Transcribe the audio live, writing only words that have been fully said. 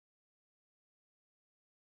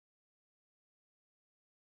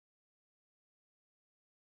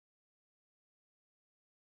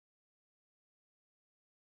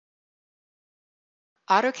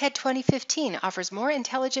AutoCAD 2015 offers more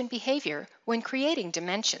intelligent behavior when creating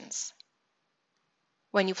dimensions.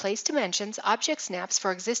 When you place dimensions, object snaps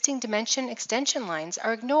for existing dimension extension lines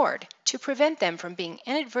are ignored to prevent them from being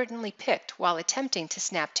inadvertently picked while attempting to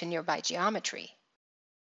snap to nearby geometry.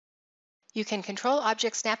 You can control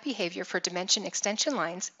object snap behavior for dimension extension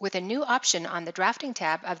lines with a new option on the Drafting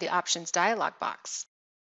tab of the Options dialog box.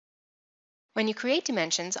 When you create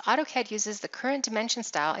dimensions, AutoCAD uses the current dimension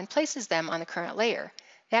style and places them on the current layer.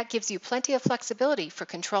 That gives you plenty of flexibility for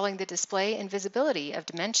controlling the display and visibility of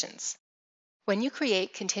dimensions. When you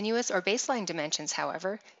create continuous or baseline dimensions,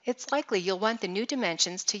 however, it's likely you'll want the new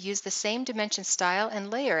dimensions to use the same dimension style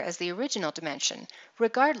and layer as the original dimension,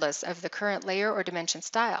 regardless of the current layer or dimension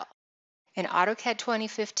style. In AutoCAD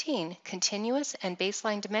 2015, continuous and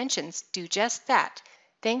baseline dimensions do just that,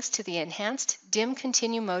 thanks to the enhanced dim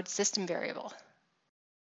continue mode system variable.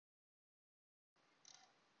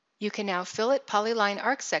 You can now fillet polyline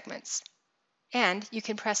arc segments, and you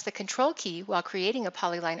can press the Control key while creating a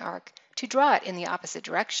polyline arc to draw it in the opposite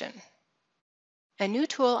direction. A new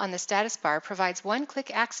tool on the status bar provides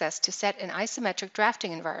one-click access to set an isometric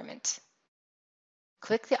drafting environment.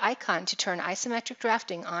 Click the icon to turn isometric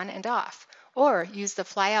drafting on and off, or use the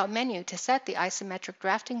flyout menu to set the isometric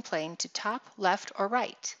drafting plane to top, left, or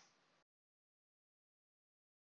right.